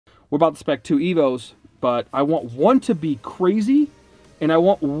we're about to spec 2 Evos, but I want one to be crazy, and I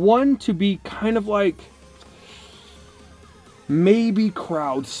want one to be kind of like maybe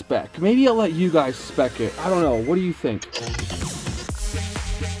crowd spec. Maybe I'll let you guys spec it. I don't know. What do you think?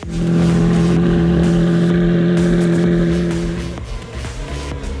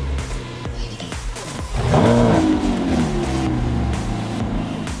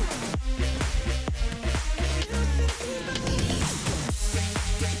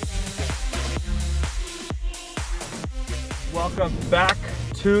 Welcome back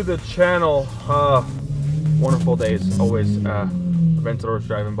to the channel. Wonderful days always. Aventadors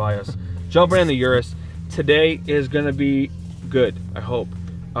driving by us, jumping in the Urus. Today is gonna be good, I hope.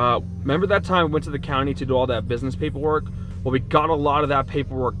 Remember that time we went to the county to do all that business paperwork? Well, we got a lot of that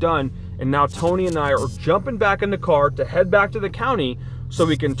paperwork done, and now Tony and I are jumping back in the car to head back to the county so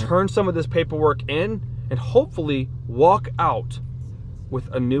we can turn some of this paperwork in and hopefully walk out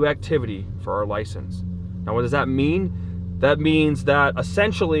with a new activity for our license. Now, what does that mean? That means that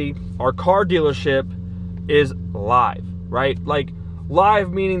essentially our car dealership is live, right? Like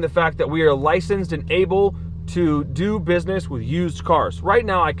live meaning the fact that we are licensed and able to do business with used cars. Right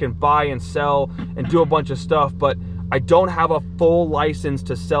now I can buy and sell and do a bunch of stuff, but I don't have a full license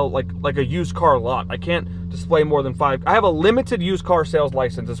to sell like a used car lot. I can't display more than 5. I have a limited used car sales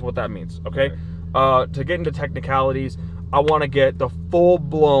license is what that means, okay? To get into technicalities, I want to get the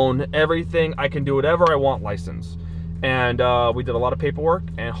full-blown everything. I can do whatever I want license. And we did a lot of paperwork,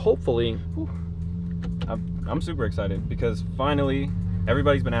 and hopefully, I'm super excited because finally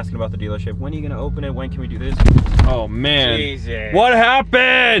everybody's been asking about the dealership. When are you gonna open it? When can we do this? Oh man, Jesus. What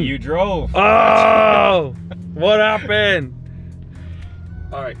happened? You drove. Oh, what happened?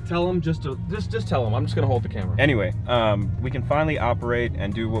 All right, tell them just tell them. I'm just gonna hold the camera. Anyway, we can finally operate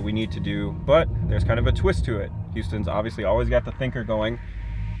and do what we need to do, but there's kind of a twist to it. Houston's obviously always got the thinker going,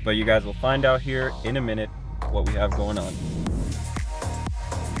 but you guys will find out here in a minute what we have going on.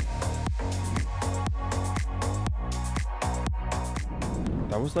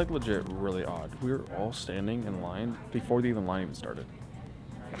 That was like legit really odd. We were all standing in line before the line even started.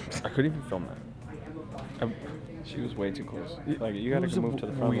 I couldn't even film that. She was way too close. Like you gotta move to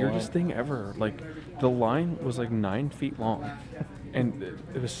the front. Weirdest thing ever. Like the line was like 9 feet long, and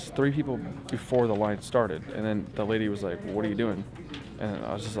it was 3 people before the line started. And then the lady was like, "What are you doing?" And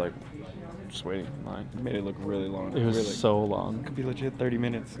I was just like, "Just waiting in line." It made it look really long. It was really, so long. It could be legit 30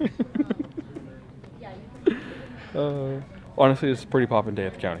 minutes. Honestly, it's a pretty poppin' day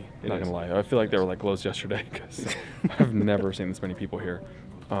at the county. Not gonna lie. I feel like they were like closed yesterday because I've never seen this many people here.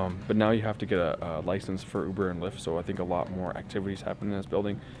 But now you have to get a license for Uber and Lyft, so I think a lot more activities happen in this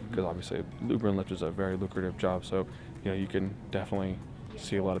building because obviously Uber and Lyft is a very lucrative job. So you know you can definitely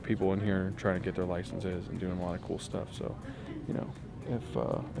see a lot of people in here trying to get their licenses and doing a lot of cool stuff. So you know,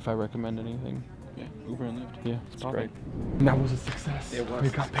 if I recommend anything. Yeah, Uber and Lyft. Yeah, it's great. And that was a success. It was. We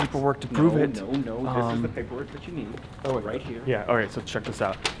got paperwork to prove it. No, this is the paperwork that you need. Oh, right here. Yeah, all right, so check this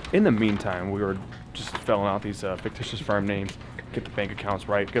out. In the meantime, we were just filling out these fictitious firm names, get the bank accounts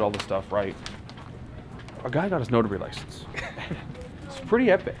right, get all the stuff right. Our guy got his notary license. It's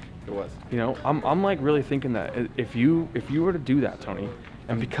pretty epic. It was. You know, I'm like really thinking that if you were to do that, Tony,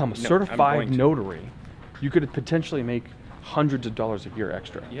 and become a certified notary, you could potentially make hundreds of dollars a year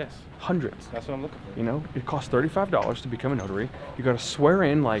extra. Yes. Hundreds. That's what I'm looking for. You know, it costs $35 to become a notary. You got to swear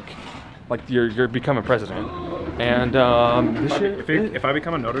in like you're becoming president. And if I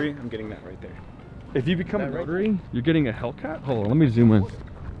become a notary, I'm getting that right there. If you become a notary, you're getting a Hellcat. Hold on, let me zoom in.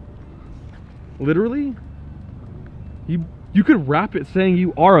 Literally, you could wrap it saying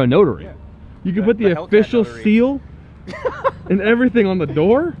you are a notary. Yeah. You could put the official seal and everything on the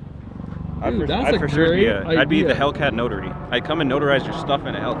door. Dude, I'd be the Hellcat notary. I'd come and notarize your stuff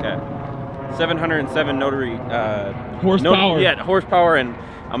in a Hellcat. 707 notary horsepower. Horsepower, and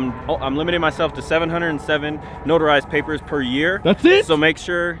I'm limiting myself to 707 notarized papers per year. That's it. So make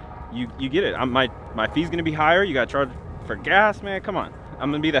sure you get it. My fee's gonna be higher. You got to charge for gas, man. Come on. I'm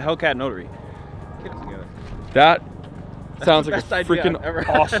gonna be the Hellcat notary. Get it together. That sounds like a freaking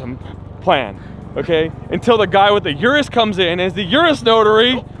awesome plan. Okay, until the guy with the Urus comes in as the Urus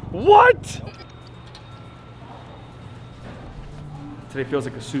notary. What? Today feels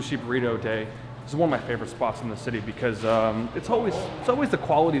like a sushi burrito day. This is one of my favorite spots in the city because it's always the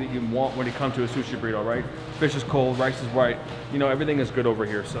quality that you want when you come to a sushi burrito, right? Fish is cold, rice is right. You know, everything is good over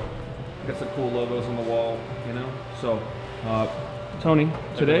here. So, got some cool logos on the wall. You know. So, Tony,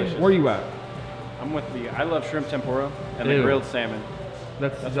 today where are you at? I'm with the I love shrimp tempura and the grilled salmon.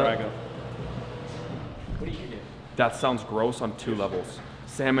 That's where I go. What do you get? That sounds gross on 2 levels.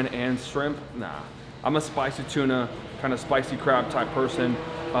 Salmon and shrimp? Nah. I'm a spicy tuna, kind of spicy crab type person.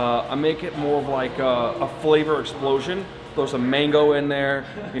 I make it more of like a flavor explosion. Throw some mango in there.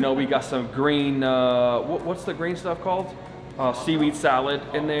 You know, we got some green, what's the green stuff called? Seaweed salad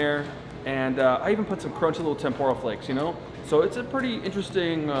in there. And I even put some crunchy little tempura flakes, you know? So it's a pretty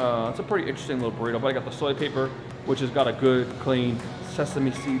interesting, little burrito. But I got the soy paper, which has got a good, clean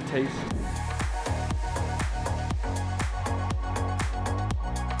sesame seed taste.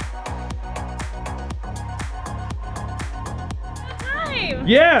 Hi.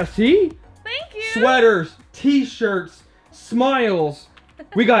 Yeah, see? Thank you. Sweaters, t-shirts, smiles.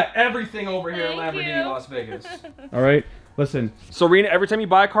 We got everything over here at Thank Lamborghini you. Las Vegas. All right, listen. Serena, every time you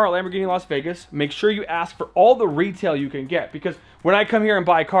buy a car at Lamborghini Las Vegas, make sure you ask for all the retail you can get, because when I come here and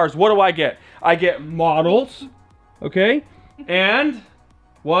buy cars, what do I get? I get models, okay? And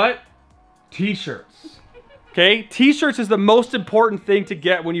what? T-shirts. Okay? T-shirts is the most important thing to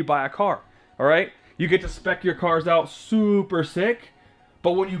get when you buy a car. All right? You get to spec your cars out super sick,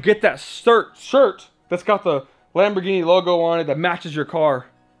 but when you get that shirt that's got the Lamborghini logo on it that matches your car,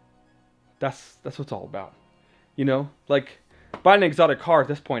 that's what it's all about. You know, like buying an exotic car at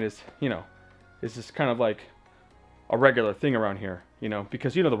this point is, you know, is just kind of like a regular thing around here, you know,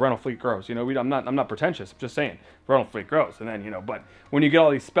 because you know the rental fleet grows. You know, I'm not pretentious. I'm just saying rental fleet grows, and then, you know, but when you get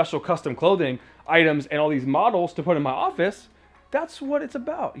all these special custom clothing items and all these models to put in my office, that's what it's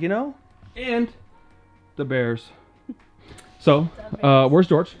about, you know. And the Bears. So, where's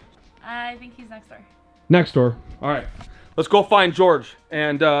George? I think he's next door. Next door. All right, let's go find George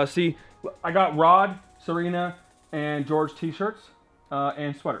and see. I got Rod, Serena, and George t-shirts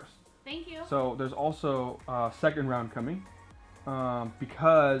and sweaters. Thank you. So there's also a second round coming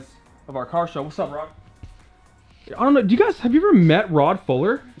because of our car show. What's up, Rod? I don't know. Have you ever met Rod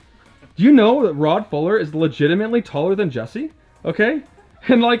Fuller? Do you know that Rod Fuller is legitimately taller than Jesse? Okay,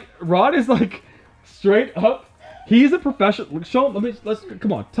 and like Rod is like straight up. He's a professional. Show him. Let's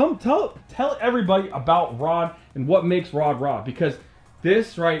come on. Tell everybody about Rod and what makes Rod Rod, because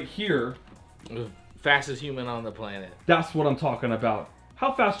this right here, the fastest human on the planet. that's what I'm talking about.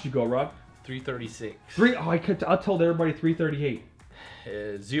 How fast did you go, Rod? 336. I told everybody 338.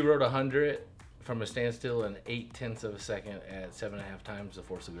 0 to 100 from a standstill in 0.8 of a second at 7.5 times the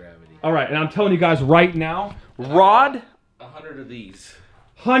force of gravity. All right, and I'm telling you guys right now, Rod, 100 of these.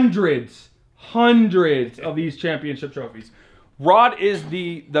 hundreds of these championship trophies. Rod is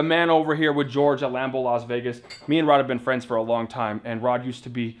the man over here with George at Lambo Las Vegas. Me and Rod have been friends for a long time, and Rod used to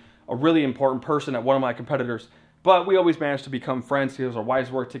be a really important person at one of my competitors, but we always managed to become friends because our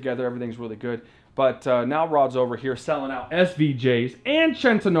wives work together. Everything's really good. But now Rod's over here selling out SVJs and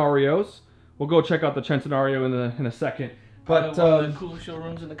Centenarios. We'll go check out the Centenario in a second. But one of the coolest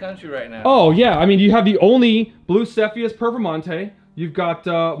showrooms in the country right now. oh yeah, I mean, you have the only Blue Cepheus Performante. You've got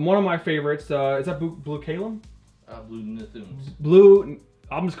one of my favorites. Is that Blue Calum? Blue Neptunes. Blue.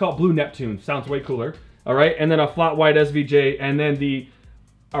 I'm just call it Blue Neptune. Sounds way cooler. All right, and then a flat white SVJ, and then the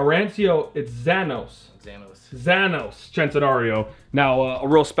Arancio. It's Xanos Centenario. Now a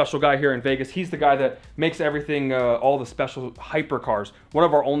real special guy here in Vegas. He's the guy that makes everything, all the special hypercars. One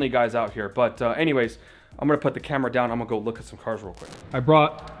of our only guys out here. But anyways, I'm gonna put the camera down. I'm gonna go look at some cars real quick. I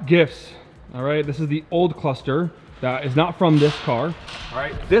brought gifts. All right, this is the old cluster. That is not from this car. All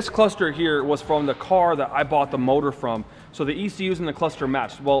right, this cluster here was from the car that I bought the motor from. So the ECUs and the cluster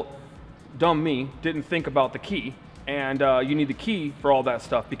matched. Well, dumb me, didn't think about the key. And you need the key for all that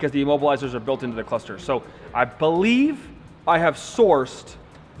stuff because the immobilizers are built into the cluster. So I believe I have sourced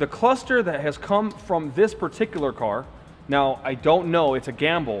the cluster that has come from this particular car. Now, I don't know, it's a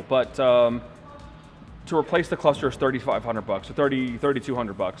gamble, but to replace the cluster is $3,500 or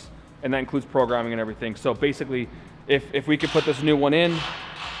 $3,200, and that includes programming and everything. So basically, if we could put this new one in,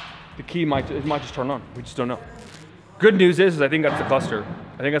 the key might just turn on. We just don't know. Good news is I think that's the cluster.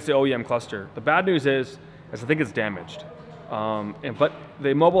 I think that's the OEM cluster. The bad news is I think it's damaged. But the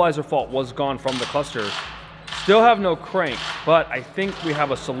immobilizer fault was gone from the cluster. Still have no crank, but I think we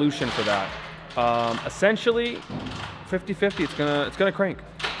have a solution for that. Essentially, 50-50, it's gonna crank.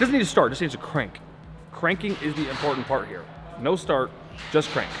 It doesn't need to start, it just needs to crank. Cranking is the important part here. No start, just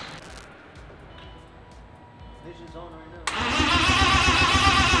crank. Ignition's on right now.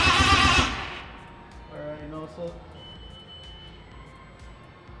 Alright, you know what's up?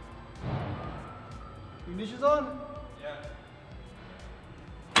 Ignition's on?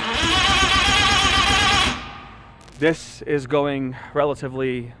 This is going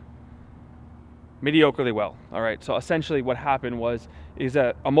relatively mediocrely well. All right, so essentially what happened is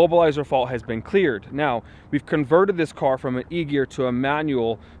that a mobilizer fault has been cleared. Now, we've converted this car from an E-gear to a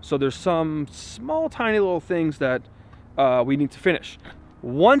manual, so there's some small, tiny little things that we need to finish.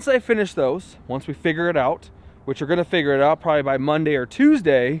 Once I finish those, once we figure it out, which we're gonna figure it out probably by Monday or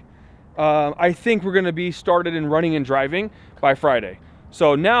Tuesday, I think we're gonna be started and running and driving by Friday.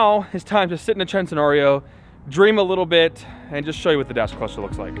 So now it's time to sit in a Centenario, dream a little bit, and just show you what the dash cluster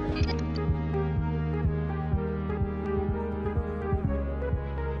looks like.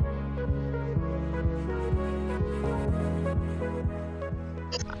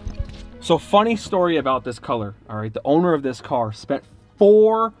 So funny story about this color, all right? The owner of this car spent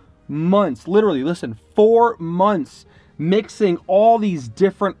 4 months, literally, listen, 4 months mixing all these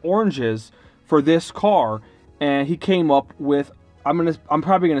different oranges for this car, and he came up with, I'm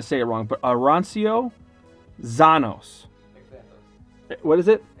probably gonna say it wrong, but Arancio Xanos. What is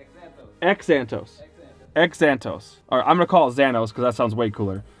it? Xanthos. Xanthos. All right, I'm gonna call it Xanos because that sounds way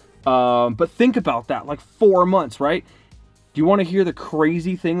cooler. But think about that, like 4 months, right? Do you want to hear the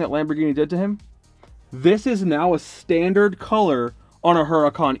crazy thing that Lamborghini did to him? This is now a standard color on a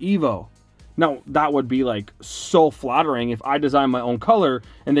Huracan Evo. Now, that would be like so flattering if I designed my own color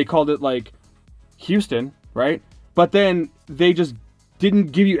and they called it like Houston, right? But then they just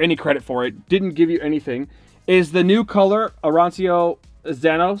didn't give you any credit for it, didn't give you anything. Is the new color Arancio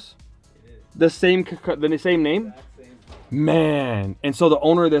Xanos the same name? Man, and so the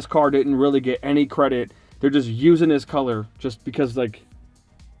owner of this car didn't really get any credit. They're just using his color just because, like,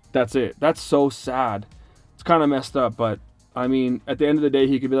 that's it. That's so sad. It's kind of messed up, but I mean, at the end of the day,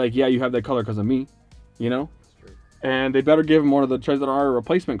 he could be like, yeah, you have that color because of me, you know? And they better give him one of the Centenario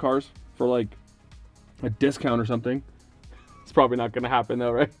replacement cars for like a discount or something. It's probably not going to happen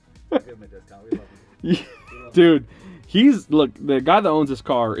though, right? Give him a discount. We love him. Dude, look, the guy that owns this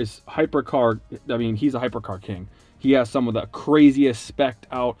car is hypercar. I mean, he's a hypercar king. He has some of the craziest spec'd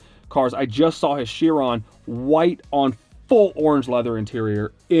out cars. I just saw his Chiron white on full orange leather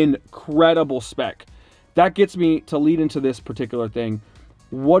interior. Incredible spec. That gets me to lead into this particular thing.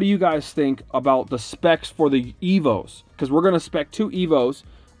 What do you guys think about the specs for the Evos? Because we're going to spec 2 Evos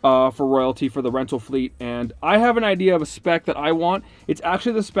for royalty for the rental fleet, and I have an idea of a spec that I want. It's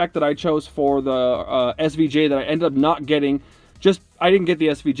actually the spec that I chose for the SVJ that I ended up not getting. I didn't get the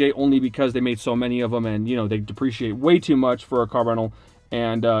SVJ only because they made so many of them, and you know, they depreciate way too much for a car rental,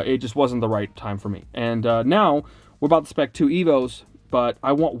 and it just wasn't the right time for me. And now we're about to spec 2 Evos, but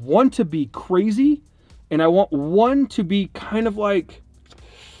I want one to be crazy, and I want one to be kind of like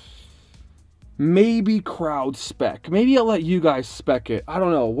maybe crowd spec. Maybe I'll let you guys spec it. I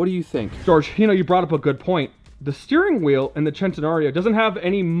don't know. What do you think? George, you know, you brought up a good point. The steering wheel in the Centenario doesn't have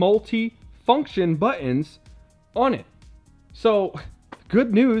any multi-function buttons on it. So,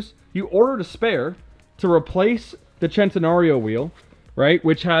 good news, you ordered a spare to replace the Centenario wheel, right?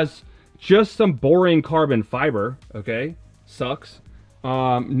 Which has just some boring carbon fiber, okay? Sucks.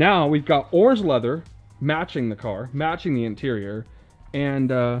 Now we've got orange leather matching the car, matching the interior, and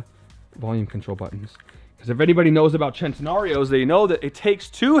volume control buttons. Because if anybody knows about Centenarios, they know that it takes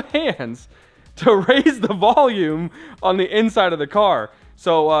 2 hands to raise the volume on the inside of the car.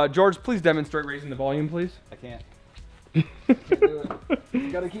 So, George, please demonstrate raising the volume, please. I can't. Can't do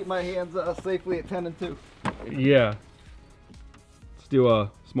it. Gotta keep my hands safely at 10 and 2. Yeah. Let's do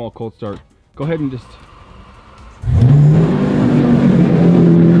a small cold start. Go ahead and just...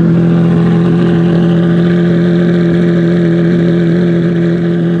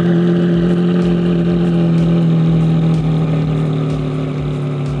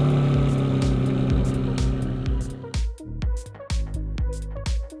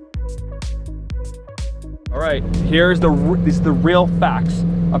 Here's the real facts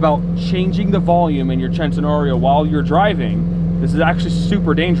about changing the volume in your Centenario while you're driving. This is actually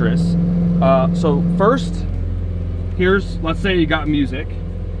super dangerous. So first, let's say you got music.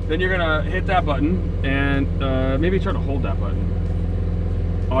 Then you're gonna hit that button and maybe try to hold that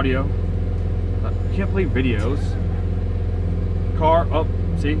button. Audio. You can't play videos. Car, oh,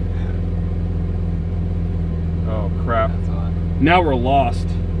 see? Oh crap. Now we're lost.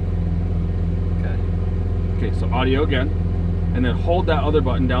 Okay, so audio again, and then hold that other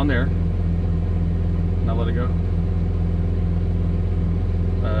button down there. Now let it go.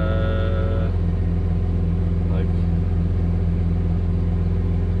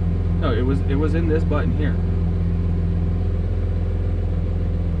 No, it was in this button here.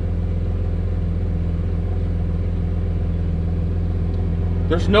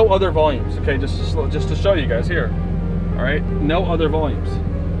 There's no other volumes. Okay, just to show you guys here. All right, no other volumes.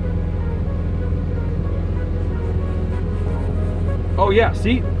 Oh yeah,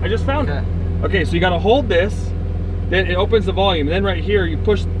 see? I just found it. Okay, so you gotta hold this, then it opens the volume. Then right here, you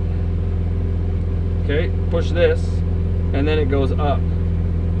push, okay, push this, and then it goes up.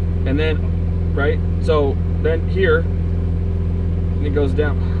 And then, right? So then here, and it goes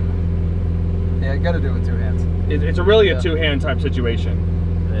down. Yeah, you gotta do it with 2 hands. It's a really a two-hand type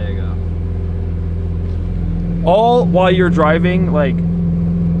situation. There you go. All while you're driving, like,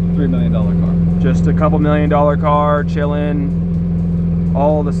 $3 million car. just a couple $1 million car, chilling,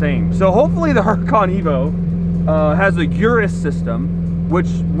 all the same. So hopefully the Huracan Evo has a Urus system, which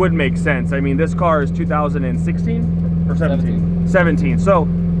would make sense. I mean, this car is 2016 or 17? 17. So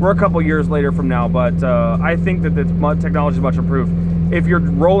we're a couple years later from now, but I think that the technology is much improved. If you're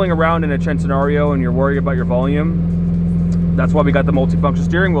rolling around in a Centenario and you're worried about your volume, that's why we got the multifunction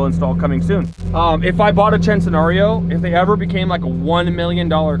steering wheel installed coming soon. If I bought a Centenario, if they ever became like a $1 million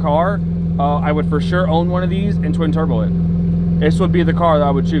car, I would for sure own one of these and twin turbo it. This would be the car that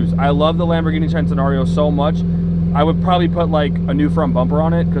I would choose. I love the Lamborghini Centenario so much. I would probably put like a new front bumper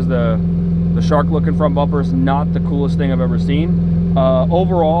on it because the shark looking front bumper is not the coolest thing I've ever seen.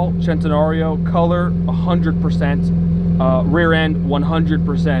 Overall, Centenario, color 100%, rear end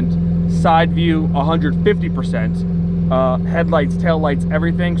 100%, side view 150%, headlights, tail lights,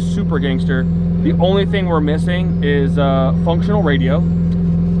 everything super gangster. The only thing we're missing is functional radio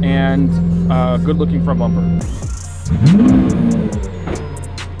and good looking front bumper.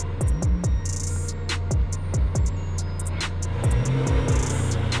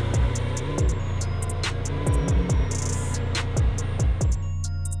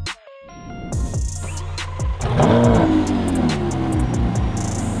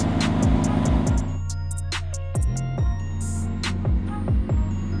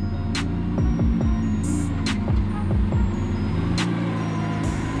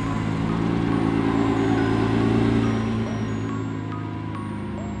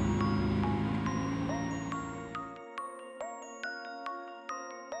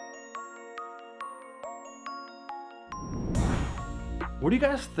 What do you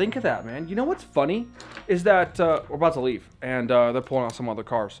guys think of that, man? You know what's funny is that we're about to leave and they're pulling out some other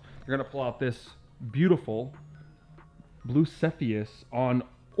cars. They're gonna pull out this beautiful blue Cepheus on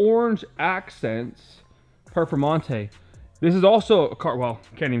orange accents Performante. This is also a car, well,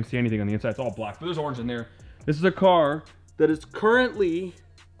 can't even see anything on the inside, it's all black, but there's orange in there. This is a car that is currently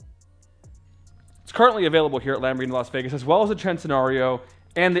available here at Lamborghini Las Vegas, as well as the Centenario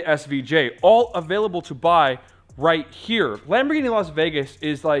and the SVJ, all available to buy right here. Lamborghini Las Vegas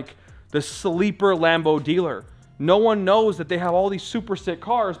is like the sleeper Lambo dealer. No one knows that they have all these super sick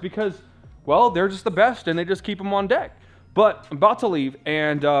cars because, well, they're just the best and they just keep them on deck. But I'm about to leave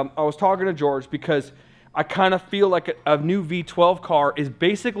and I was talking to George because I kind of feel like a new V12 car is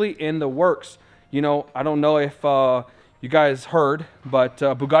basically in the works. You know, I don't know if you guys heard, but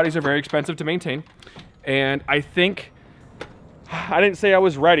Bugattis are very expensive to maintain. And I think, I didn't say I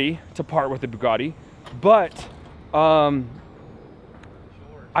was ready to part with the Bugatti, but I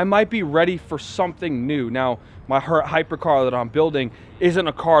might be ready for something new. Now, my hypercar that I'm building isn't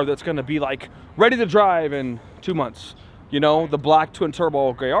a car that's gonna be like ready to drive in 2 months. You know, the black twin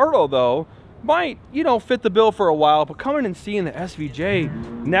turbo Gallardo though, might, you know, fit the bill for a while, but coming and seeing the SVJ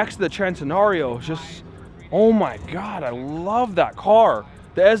next to the Centenario is just, oh my God, I love that car.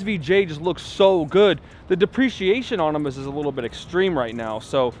 The SVJ just looks so good. The depreciation on them is a little bit extreme right now,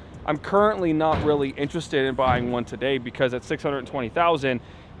 so I'm currently not really interested in buying one today because at $620,000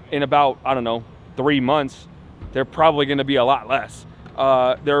 in about, I don't know, 3 months, they're probably gonna be a lot less.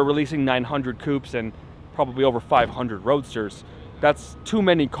 They're releasing 900 coupes and probably over 500 roadsters. That's too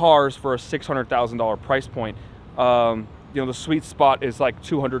many cars for a $600,000 price point. You know, the sweet spot is like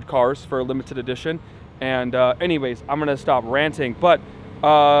 200 cars for a limited edition. And anyways, I'm gonna stop ranting. But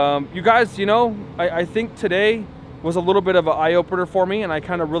you guys, you know, I think today was a little bit of an eye-opener for me, and I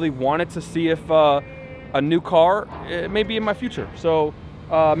kind of really wanted to see if a new car may be in my future. So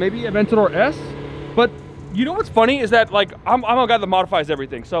maybe Aventador S. But you know what's funny is that, like, I'm a guy that modifies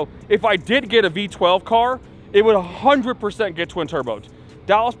everything. So if I did get a V12 car, it would 100% get twin turboed.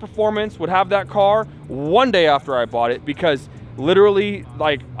 Dallas Performance would have that car one day after I bought it because literally,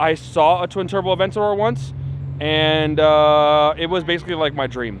 like, I saw a twin turbo Aventador once, and it was basically like my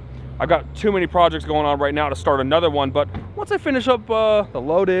dream. I've got too many projects going on right now to start another one, but once I finish up the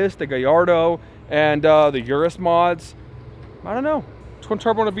Lotus, the Gallardo, and the Urus mods, I don't know. Twin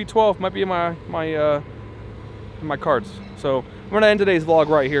turbo and a V12 might be in my cards. So I'm gonna end today's vlog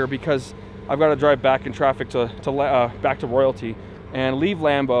right here because I've got to drive back in traffic back to Royalty and leave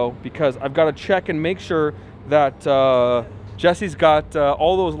Lambo because I've got to check and make sure that Jesse's got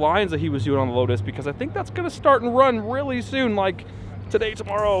all those lines that he was doing on the Lotus, because I think that's gonna start and run really soon, like today,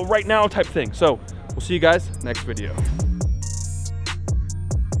 tomorrow, right now type thing. So we'll see you guys next video.